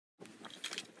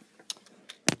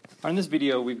In this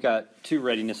video, we've got two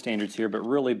readiness standards here, but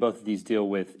really both of these deal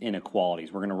with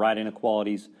inequalities. We're going to write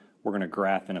inequalities, we're going to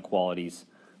graph inequalities.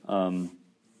 And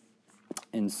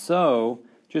so,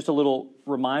 just a little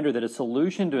reminder that a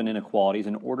solution to an inequality is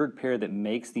an ordered pair that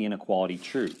makes the inequality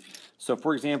true. So,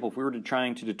 for example, if we were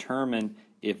trying to determine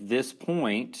if this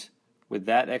point with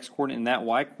that x-coordinate and that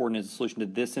y-coordinate is a solution to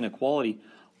this inequality,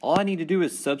 all I need to do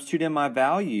is substitute in my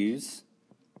values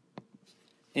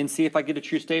and see if I get a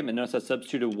true statement. Notice I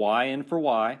substituted y in for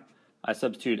y. I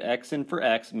substituted x in for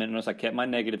x. Notice I kept my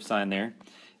negative sign there.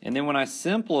 And then when I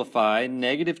simplify,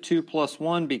 negative 2 plus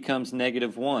 1 becomes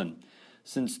negative 1.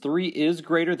 Since 3 is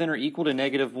greater than or equal to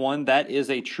negative 1, that is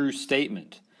a true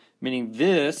statement, meaning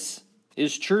this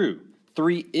is true.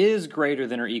 3 is greater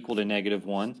than or equal to negative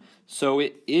 1, so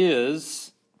it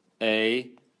is a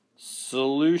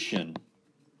solution.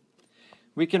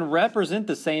 We can represent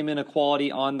the same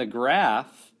inequality on the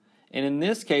graph, and in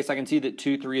this case I can see that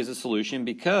 2, 3 is a solution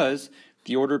because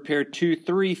the ordered pair 2,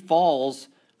 3 falls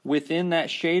within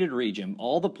that shaded region.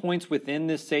 All the points within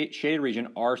this shaded region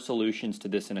are solutions to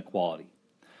this inequality.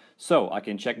 So I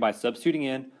can check by substituting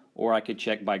in, or I could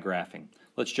check by graphing.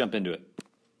 Let's jump into it.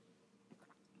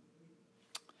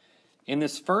 In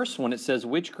this first one, it says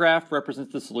which graph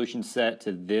represents the solution set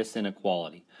to this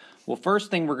inequality. Well, first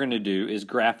thing we're going to do is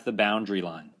graph the boundary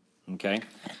line. Okay,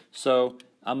 so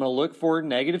I'm going to look for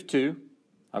negative 2.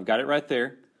 I've got it right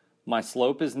there. My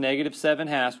slope is negative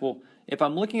 7/2. Well, if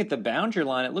I'm looking at the boundary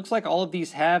line, it looks like all of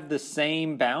these have the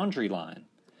same boundary line.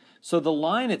 So the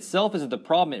line itself isn't the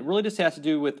problem. It really just has to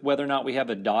do with whether or not we have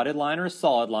a dotted line or a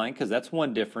solid line, because that's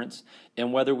one difference,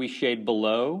 and whether we shade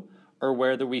below or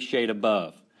whether we shade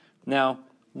above. Now,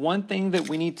 one thing that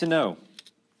we need to know,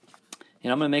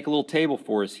 and I'm going to make a little table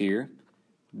for us here,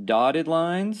 dotted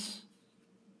lines,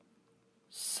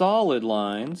 solid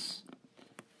lines,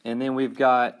 and then we've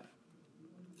got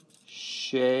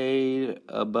shade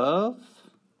above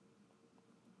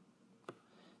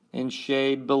and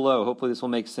shade below. Hopefully this will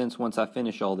make sense once I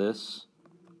finish all this.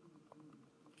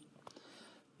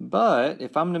 But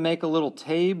if I'm going to make a little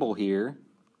table here,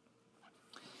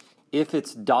 if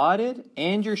it's dotted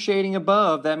and you're shading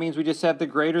above, that means we just have the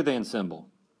greater than symbol.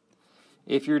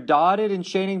 If you're dotted and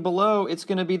shading below, it's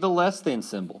going to be the less than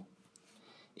symbol.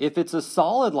 If it's a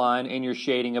solid line and you're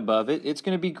shading above it, it's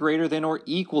going to be greater than or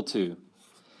equal to.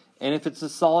 And if it's a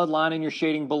solid line and you're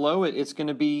shading below it, it's going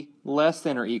to be less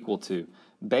than or equal to.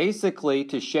 Basically,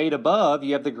 to shade above,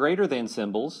 you have the greater than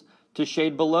symbols. To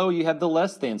shade below, you have the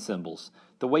less than symbols.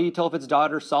 The way you tell if it's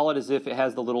dotted or solid is if it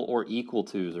has the little or equal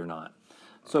to's or not.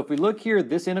 So if we look here,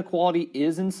 this inequality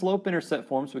is in slope-intercept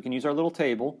form, so we can use our little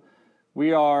table.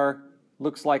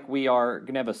 Looks like we are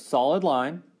going to have a solid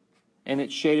line, and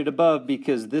it's shaded above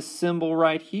because this symbol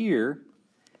right here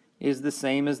is the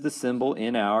same as the symbol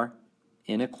in our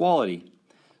inequality.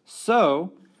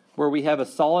 So, where we have a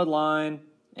solid line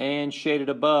and shaded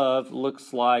above,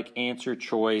 looks like answer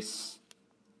choice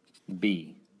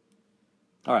B.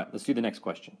 All right, let's do the next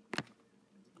question.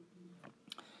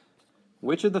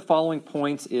 Which of the following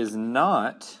points is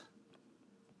not,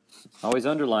 always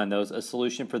underline those, a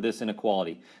solution for this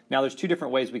inequality? Now, there's two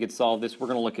different ways we could solve this. We're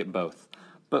going to look at both.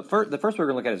 But the first we're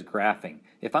going to look at is graphing.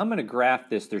 If I'm going to graph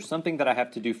this, there's something that I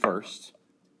have to do first.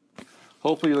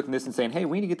 Hopefully you're looking at this and saying, hey,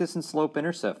 we need to get this in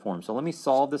slope-intercept form. So let me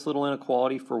solve this little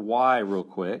inequality for y real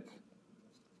quick.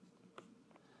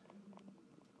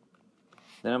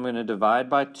 Then I'm going to divide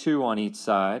by 2 on each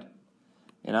side.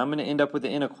 And I'm going to end up with the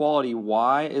inequality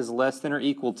y is less than or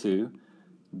equal to.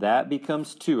 That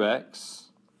becomes 2x.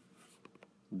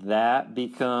 That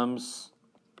becomes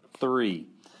 3.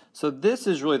 So this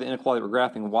is really the inequality we're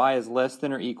graphing. Y is less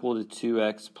than or equal to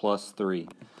 2x plus 3.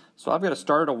 So I've got to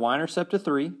start at a y-intercept of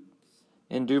 3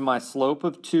 and do my slope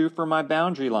of 2 for my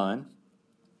boundary line.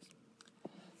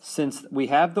 Since we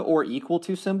have the or equal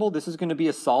to symbol, this is going to be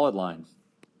a solid line.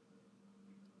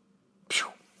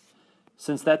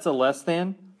 Since that's a less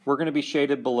than, we're going to be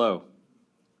shaded below.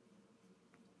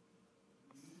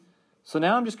 So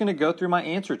now I'm just going to go through my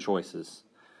answer choices.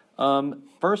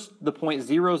 First, the point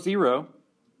 0, 0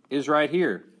 is right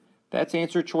here. That's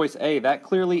answer choice A. That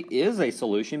clearly is a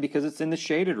solution because it's in the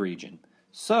shaded region.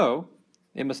 So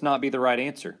it must not be the right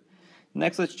answer.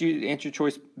 Next, let's do answer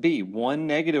choice B. 1,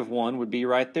 negative 1 would be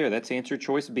right there. That's answer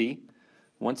choice B.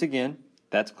 Once again,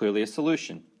 that's clearly a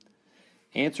solution.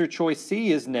 Answer choice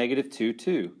C is negative 2,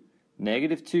 2.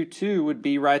 Negative 2, 2 would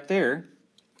be right there,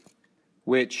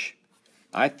 which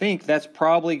I think that's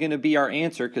probably going to be our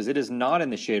answer because it is not in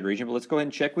the shaded region. But let's go ahead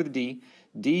and check with D.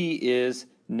 D is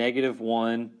negative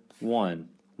 1, 1.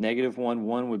 Negative 1,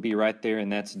 1 would be right there,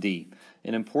 and that's D.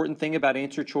 An important thing about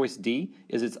answer choice D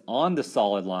is it's on the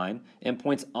solid line, and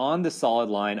points on the solid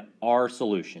line are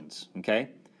solutions, okay?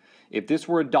 If this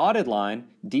were a dotted line,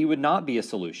 D would not be a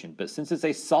solution. But since it's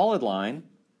a solid line,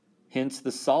 hence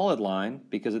the solid line,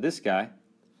 because of this guy,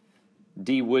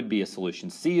 D would be a solution.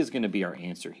 C is going to be our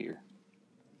answer here,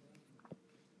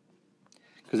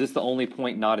 because it's the only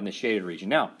point not in the shaded region.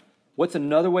 Now, what's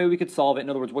another way we could solve it? In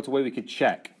other words, what's a way we could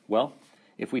check? Well,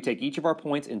 if we take each of our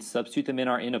points and substitute them in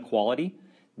our inequality,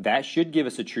 that should give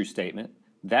us a true statement.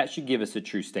 That should give us a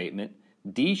true statement.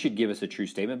 D should give us a true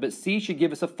statement, but C should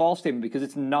give us a false statement because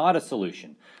it's not a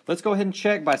solution. Let's go ahead and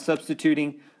check by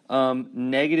substituting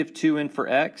negative 2 in for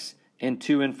x and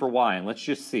 2 in for y, and let's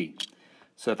just see.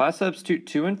 So if I substitute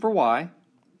 2 in for y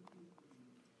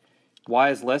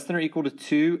is less than or equal to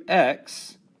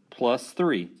 2x plus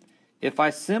 3. If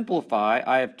I simplify,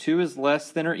 I have 2 is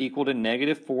less than or equal to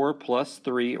negative 4 plus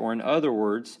 3, or in other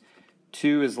words,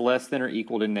 2 is less than or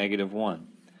equal to negative 1.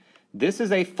 This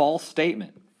is a false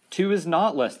statement. 2 is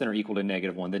not less than or equal to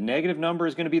negative 1. The negative number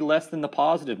is going to be less than the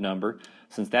positive number.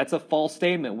 Since that's a false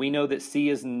statement, we know that C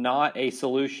is not a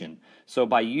solution. So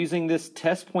by using this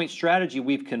test point strategy,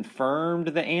 we've confirmed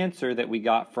the answer that we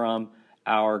got from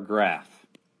our graph.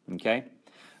 Okay?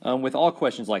 With all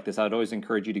questions like this, I would always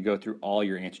encourage you to go through all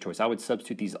your answer choice. I would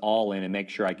substitute these all in and make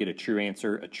sure I get a true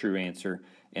answer,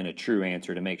 and a true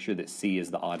answer to make sure that C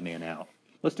is the odd man out.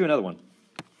 Let's do another one.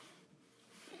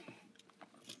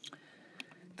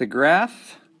 The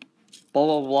graph, blah,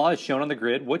 blah, blah, is shown on the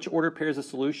grid. Which order pairs a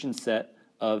solution set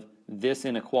of this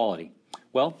inequality?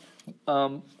 Well,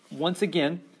 once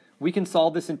again, we can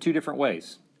solve this in two different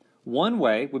ways. One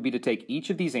way would be to take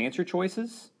each of these answer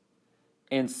choices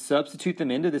and substitute them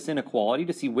into this inequality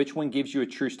to see which one gives you a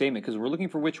true statement, because we're looking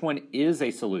for which one is a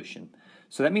solution.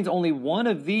 So that means only one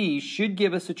of these should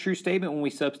give us a true statement when we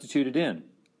substitute it in.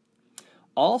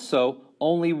 Also,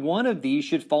 only one of these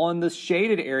should fall in the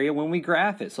shaded area when we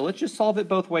graph it. So let's just solve it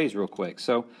both ways real quick.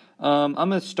 So I'm going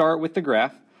to start with the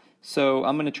graph. So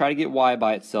I'm going to try to get y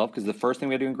by itself, because the first thing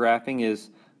we have to do in graphing is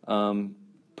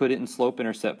put it in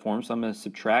slope-intercept form. So I'm going to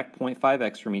subtract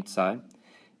 0.5x from each side.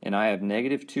 And I have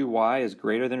negative 2y is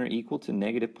greater than or equal to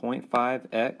negative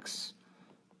 0.5x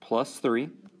plus 3.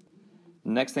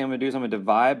 The next thing I'm going to do is I'm going to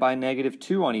divide by negative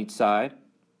 2 on each side.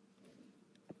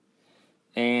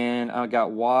 And I've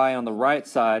got y on the right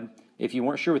side. If you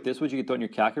weren't sure what this was, you could throw it in your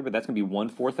calculator, but that's going to be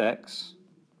 1/4 x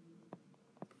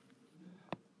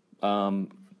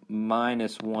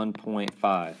minus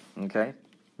 1.5. Okay?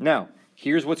 Now,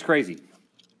 here's what's crazy.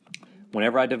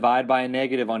 Whenever I divide by a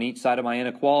negative on each side of my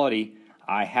inequality,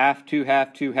 I have to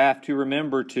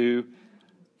remember to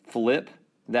flip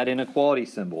that inequality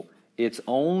symbol. It's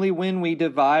only when we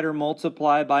divide or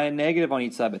multiply by a negative on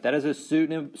each side, but that is a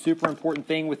super important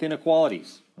thing with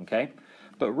inequalities, okay?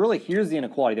 But really, here's the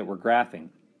inequality that we're graphing.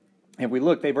 If we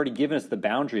look, they've already given us the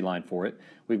boundary line for it.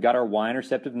 We've got our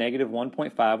y-intercept of negative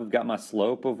 1.5. We've got my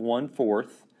slope of 1/4.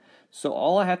 So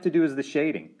all I have to do is the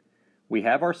shading. We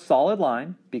have our solid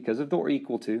line because of the or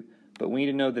equal to, but we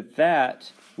need to know that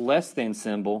that less than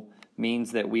symbol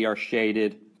means that we are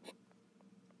shaded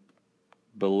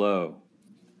below.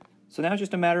 So now it's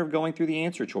just a matter of going through the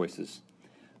answer choices.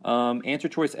 Answer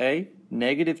choice A,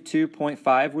 negative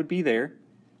 2.5 would be there.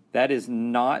 That is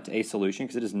not a solution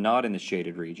because it is not in the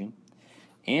shaded region.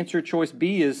 Answer choice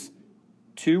B is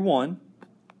 2, 1.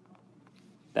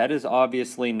 That is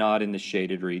obviously not in the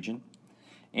shaded region.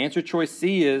 Answer choice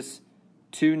C is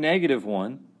 2, negative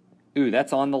 1. Ooh,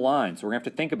 that's on the line, so we're going to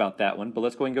have to think about that one. But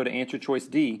let's go ahead and go to answer choice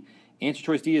D. Answer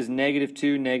choice D is negative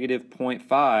 2, negative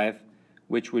 0.5,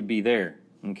 which would be there.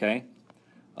 Okay?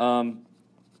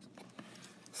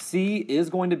 C is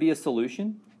going to be a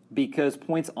solution because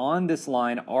points on this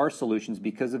line are solutions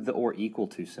because of the or equal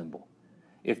to symbol.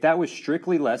 If that was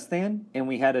strictly less than and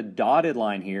we had a dotted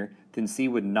line here, then C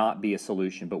would not be a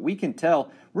solution. But we can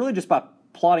tell really just by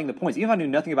plotting the points. Even if I knew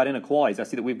nothing about inequalities, I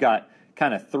see that we've got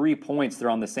kind of 3 points that are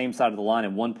on the same side of the line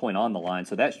and 1 point on the line.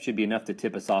 So that should be enough to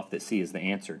tip us off that C is the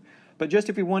answer. But just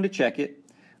if we wanted to check it,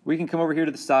 we can come over here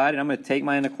to the side, and I'm going to take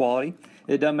my inequality.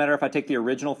 It doesn't matter if I take the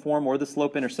original form or the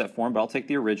slope-intercept form, but I'll take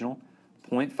the original.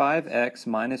 0.5x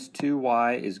minus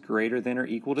 2y is greater than or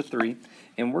equal to 3.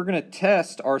 And we're going to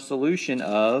test our solution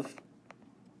of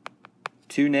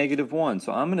 2, negative 1.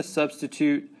 So I'm going to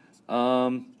substitute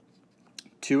 2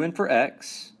 in for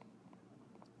x,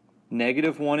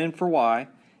 negative 1 in for y,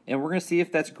 and we're going to see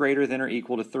if that's greater than or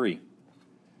equal to 3.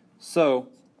 So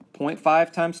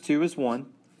 0.5 times 2 is 1.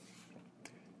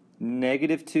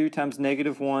 Negative 2 times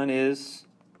negative 1 is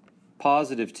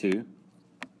positive 2.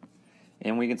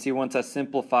 And we can see once I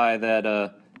simplify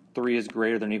that 3 is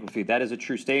greater than or equal to 3. That is a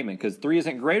true statement because 3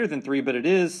 isn't greater than 3, but it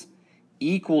is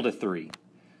equal to 3.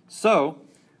 So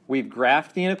we've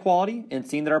graphed the inequality and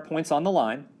seen that our point's on the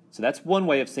line. So that's one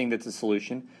way of seeing that's a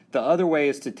solution. The other way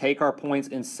is to take our points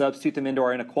and substitute them into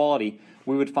our inequality.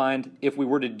 We would find if we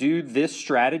were to do this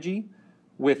strategy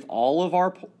with all of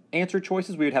our answer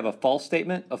choices, we would have a false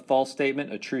statement,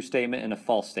 a true statement, and a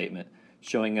false statement,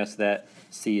 showing us that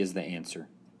C is the answer.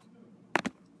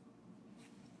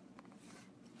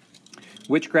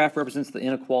 Which graph represents the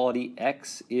inequality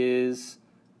x is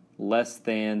less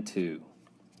than 2?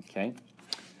 Okay.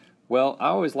 Well, I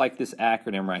always like this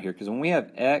acronym right here because when we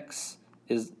have x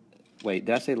is, wait,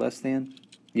 did I say less than?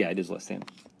 Yeah, it is less than.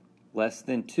 Less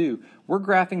than 2. We're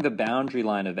graphing the boundary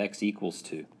line of x equals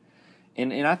 2.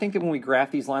 And I think that when we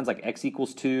graph these lines like x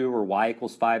equals 2 or y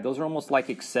equals 5, those are almost like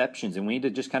exceptions, and we need to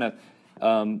just kind of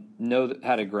know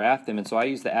how to graph them. And so I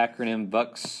use the acronym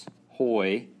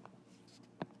VUX-HOY.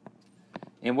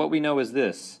 And what we know is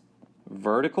this.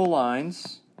 Vertical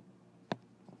lines,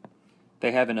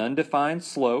 they have an undefined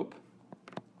slope,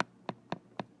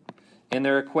 and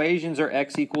their equations are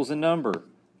x equals a number,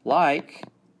 like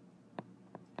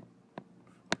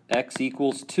x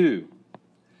equals 2.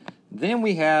 Then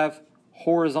we have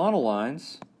horizontal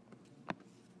lines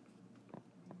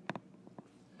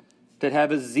that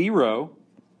have a zero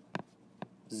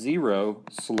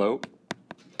slope,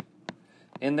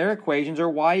 and their equations are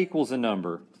y equals a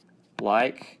number,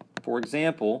 like, for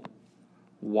example,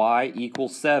 y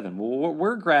equals 7. Well, what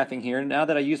we're graphing here, now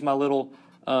that I use my little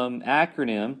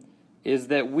acronym, is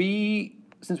that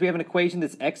since we have an equation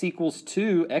that's x equals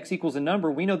 2, x equals a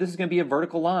number, we know this is going to be a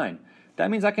vertical line.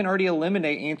 That means I can already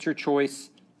eliminate answer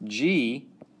choice G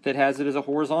that has it as a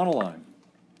horizontal line.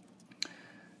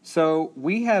 So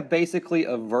we have basically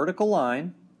a vertical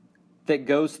line that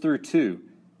goes through 2.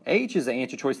 H is the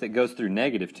answer choice that goes through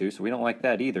 -2, so we don't like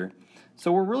that either.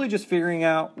 So we're really just figuring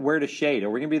out where to shade. Are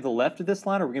we going to be to the left of this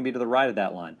line or are we going to be to the right of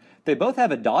that line? They both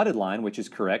have a dotted line, which is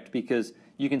correct because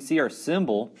you can see our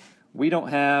symbol. We don't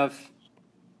have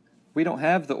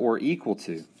the or equal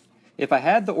to. If I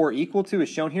had the or equal to as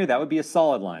shown here, that would be a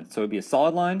solid line. So it would be a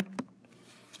solid line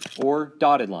or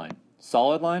dotted line.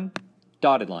 Solid line,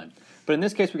 dotted line. But in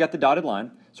this case, we got the dotted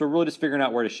line, so we're really just figuring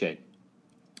out where to shade.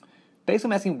 Basically,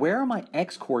 I'm asking, where are my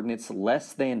x-coordinates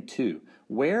less than 2?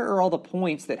 Where are all the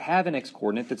points that have an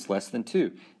x-coordinate that's less than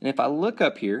 2? And if I look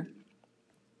up here,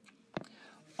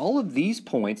 all of these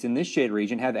points in this shaded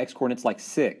region have x-coordinates like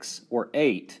 6 or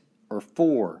 8 or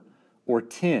 4 or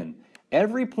 10.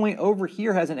 Every point over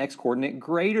here has an x-coordinate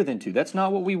greater than 2. That's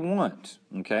not what we want,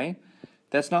 okay?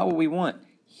 That's not what we want.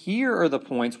 Here are the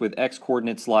points with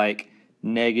x-coordinates like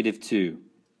 -2,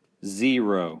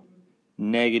 0,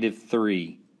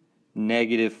 -3,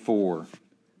 -4,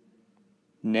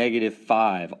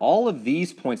 -5. All of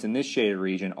these points in this shaded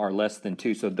region are less than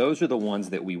 2, so those are the ones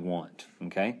that we want,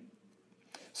 okay?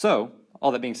 So,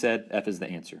 all that being said, F is the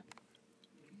answer.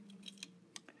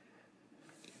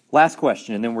 Last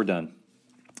question, and then we're done.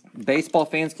 Baseball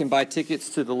fans can buy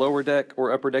tickets to the lower deck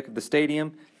or upper deck of the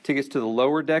stadium. Tickets to the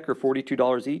lower deck are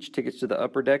 $42 each. Tickets to the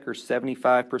upper deck are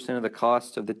 75% of the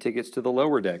cost of the tickets to the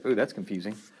lower deck. Ooh, that's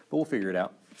confusing, but we'll figure it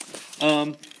out.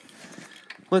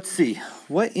 Let's see.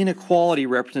 What inequality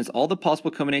represents all the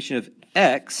possible combination of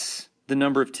x, the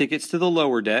number of tickets to the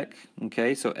lower deck,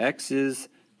 okay, so x is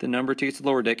the number of tickets to the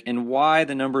lower deck, and y,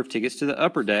 the number of tickets to the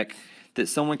upper deck that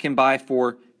someone can buy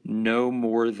for no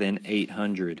more than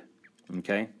 800,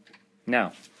 okay?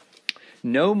 Now,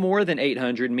 no more than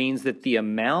 800 means that the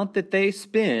amount that they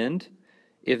spend,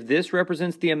 if this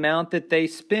represents the amount that they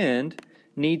spend,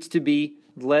 needs to be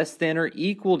less than or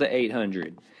equal to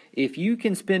 800. If you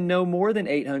can spend no more than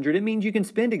 800, it means you can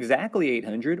spend exactly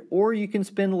 800 or you can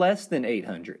spend less than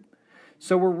 800.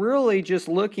 So we're really just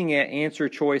looking at answer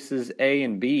choices A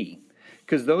and B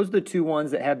because those are the two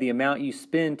ones that have the amount you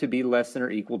spend to be less than or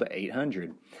equal to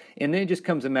 800. And then it just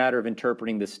comes a matter of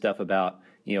interpreting this stuff about,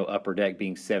 you know, upper deck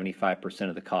being 75%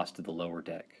 of the cost of the lower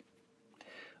deck.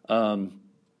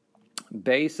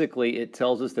 Basically, it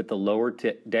tells us that the lower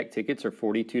deck tickets are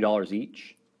 $42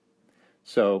 each.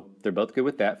 So they're both good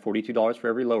with that, $42 for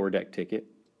every lower deck ticket,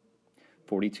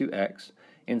 42x.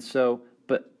 And so,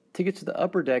 but tickets to the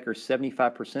upper deck are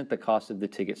 75% the cost of the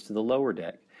tickets to the lower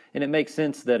deck. And it makes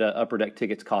sense that upper deck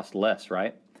tickets cost less,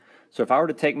 right? So if I were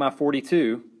to take my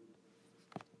 42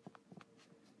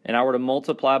 and I were to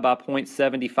multiply by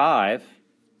 0.75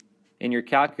 in your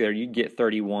calculator, you'd get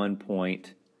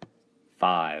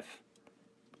 31.5.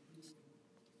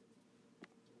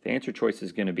 The answer choice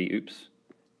is going to be,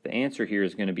 the answer here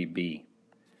is going to be B,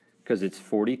 because it's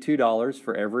 $42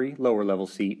 for every lower level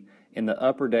seat and the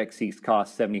upper deck seeks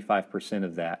cost 75%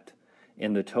 of that.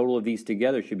 And the total of these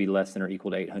together should be less than or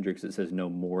equal to 800 because it says no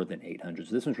more than 800.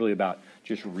 So this one's really about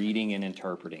just reading and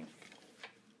interpreting.